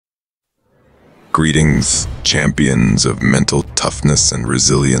Greetings, champions of mental toughness and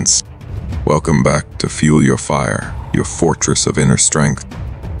resilience. Welcome back to Fuel Your Fire, your fortress of inner strength.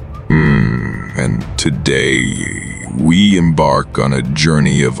 And today, we embark on a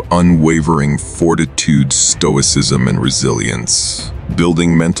journey of unwavering fortitude, stoicism, and resilience,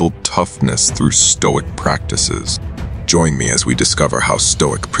 building mental toughness through Stoic practices. Join me as we discover how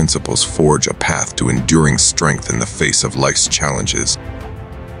Stoic principles forge a path to enduring strength in the face of life's challenges.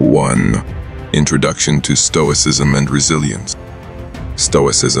 1. Introduction to Stoicism and Resilience.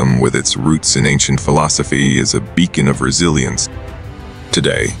 Stoicism, with its roots in ancient philosophy, is a beacon of resilience.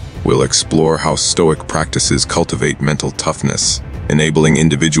 Today, we'll explore how Stoic practices cultivate mental toughness, enabling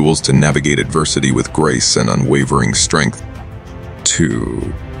individuals to navigate adversity with grace and unwavering strength.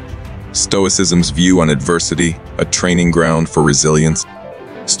 2. Stoicism's view on adversity, a training ground for resilience.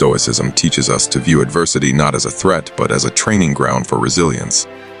 Stoicism teaches us to view adversity not as a threat, but as a training ground for resilience.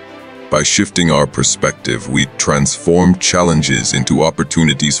 By shifting our perspective, we transform challenges into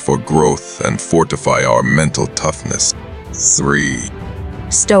opportunities for growth and fortify our mental toughness. 3.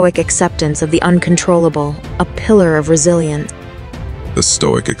 Stoic Acceptance of the Uncontrollable, a pillar of resilience. The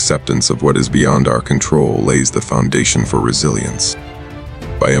Stoic acceptance of what is beyond our control lays the foundation for resilience.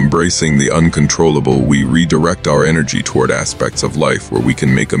 By embracing the uncontrollable, we redirect our energy toward aspects of life where we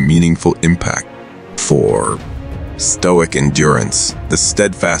can make a meaningful impact. 4. Stoic endurance, the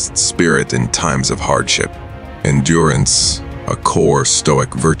steadfast spirit in times of hardship. Endurance, a core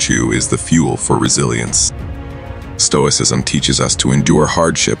Stoic virtue, is the fuel for resilience. Stoicism teaches us to endure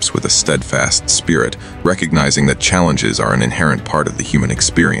hardships with a steadfast spirit, recognizing that challenges are an inherent part of the human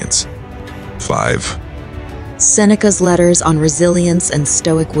experience. 5. Seneca's letters on resilience and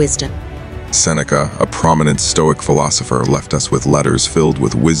Stoic wisdom. Seneca, a prominent Stoic philosopher, left us with letters filled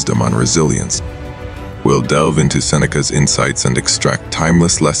with wisdom on resilience. We'll delve into Seneca's insights and extract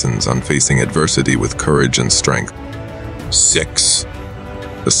timeless lessons on facing adversity with courage and strength. 6.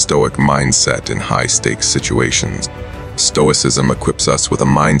 The Stoic mindset in high-stakes situations. Stoicism equips us with a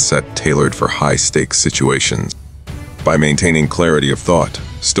mindset tailored for high-stakes situations. By maintaining clarity of thought,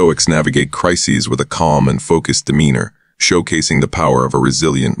 Stoics navigate crises with a calm and focused demeanor, showcasing the power of a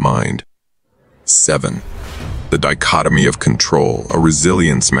resilient mind. 7. The dichotomy of control, a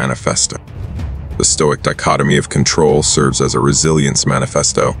resilience manifesto. The Stoic dichotomy of control serves as a resilience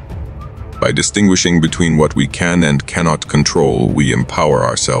manifesto. By distinguishing between what we can and cannot control, we empower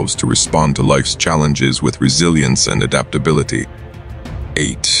ourselves to respond to life's challenges with resilience and adaptability.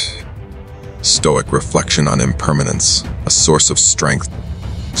 8. Stoic reflection on impermanence, a source of strength.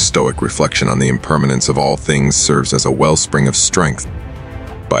 Stoic reflection on the impermanence of all things serves as a wellspring of strength.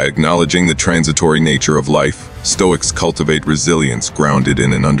 By acknowledging the transitory nature of life, Stoics cultivate resilience grounded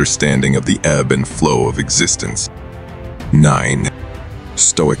in an understanding of the ebb and flow of existence. 9.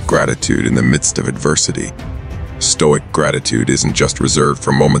 Stoic gratitude in the midst of adversity. Stoic gratitude isn't just reserved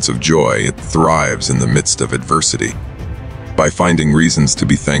for moments of joy, it thrives in the midst of adversity. By finding reasons to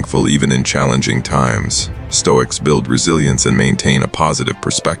be thankful even in challenging times, Stoics build resilience and maintain a positive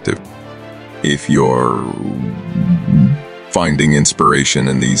perspective. If you're finding inspiration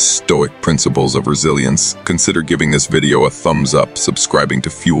in these Stoic principles of resilience, consider giving this video a thumbs up, subscribing to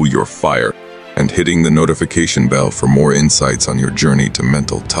Fuel Your Fire, and hitting the notification bell for more insights on your journey to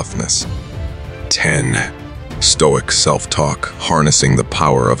mental toughness. 10. Stoic self-talk, harnessing the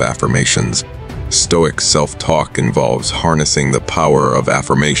power of affirmations. Stoic self-talk involves harnessing the power of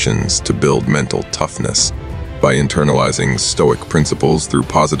affirmations to build mental toughness. By internalizing Stoic principles through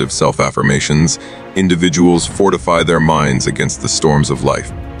positive self-affirmations, individuals fortify their minds against the storms of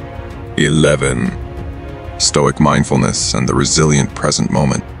life. 11. Stoic mindfulness and the resilient present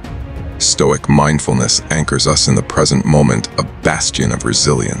moment. Stoic mindfulness anchors us in the present moment, a bastion of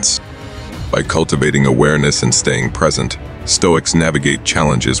resilience. By cultivating awareness and staying present, Stoics navigate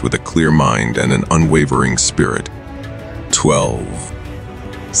challenges with a clear mind and an unwavering spirit. 12.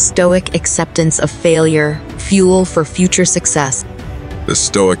 Stoic acceptance of failure, fuel for future success. The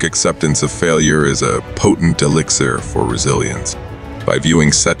Stoic acceptance of failure is a potent elixir for resilience. By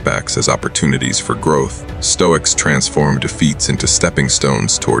viewing setbacks as opportunities for growth, Stoics transform defeats into stepping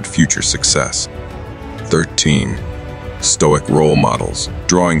stones toward future success. 13. Stoic role models,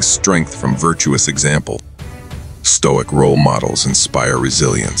 drawing strength from virtuous example. Stoic role models inspire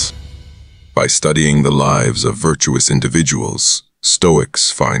resilience. By studying the lives of virtuous individuals,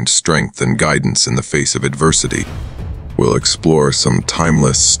 Stoics find strength and guidance in the face of adversity. We'll explore some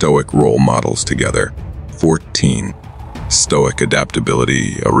timeless Stoic role models together. 14. Stoic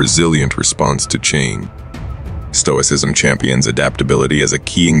adaptability, a resilient response to change. Stoicism champions adaptability as a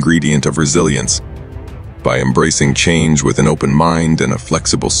key ingredient of resilience. By embracing change with an open mind and a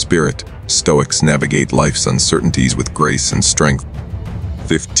flexible spirit, Stoics navigate life's uncertainties with grace and strength.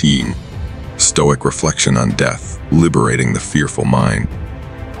 15. Stoic reflection on death, liberating the fearful mind.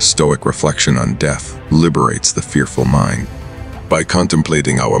 Stoic reflection on death liberates the fearful mind. By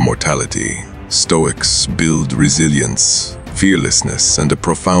contemplating our mortality, Stoics build resilience, fearlessness, and a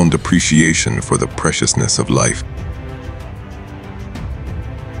profound appreciation for the preciousness of life.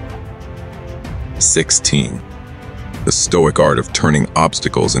 16. The Stoic art of turning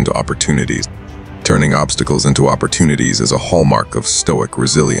obstacles into opportunities. Turning obstacles into opportunities is a hallmark of Stoic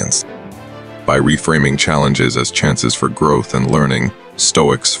resilience. By reframing challenges as chances for growth and learning,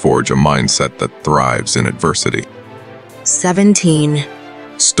 Stoics forge a mindset that thrives in adversity. 17.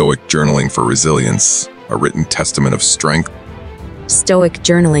 Stoic journaling for resilience, a written testament of strength. Stoic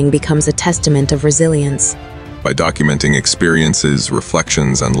journaling becomes a testament of resilience. By documenting experiences,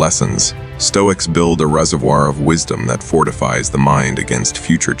 reflections, and lessons, Stoics build a reservoir of wisdom that fortifies the mind against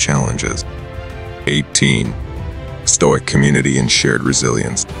future challenges. 18. Stoic community and shared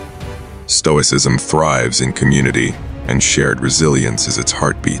resilience. Stoicism thrives in community, and shared resilience is its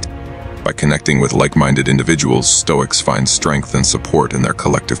heartbeat. By connecting with like-minded individuals, Stoics find strength and support in their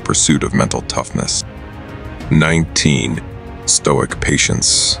collective pursuit of mental toughness. 19. Stoic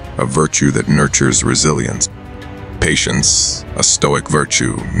patience, a virtue that nurtures resilience. Patience, a Stoic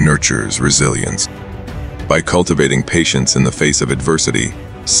virtue, nurtures resilience. By cultivating patience in the face of adversity,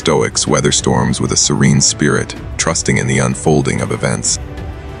 Stoics weather storms with a serene spirit, trusting in the unfolding of events.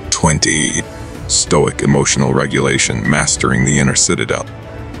 20. Stoic emotional regulation, mastering the inner citadel.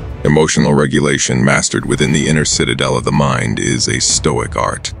 Emotional regulation mastered within the inner citadel of the mind is a Stoic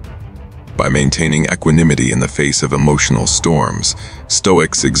art. By maintaining equanimity in the face of emotional storms,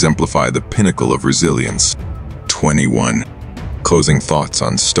 Stoics exemplify the pinnacle of resilience. 21. Closing thoughts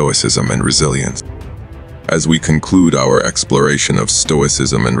on Stoicism and Resilience. As we conclude our exploration of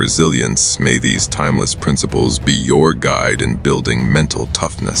Stoicism and resilience, may these timeless principles be your guide in building mental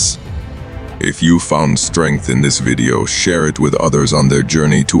toughness. If you found strength in this video, share it with others on their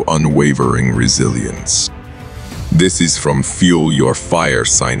journey to unwavering resilience. This is from Fuel Your Fire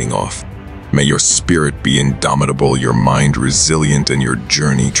signing off. May your spirit be indomitable, your mind resilient, and your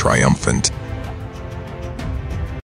journey triumphant.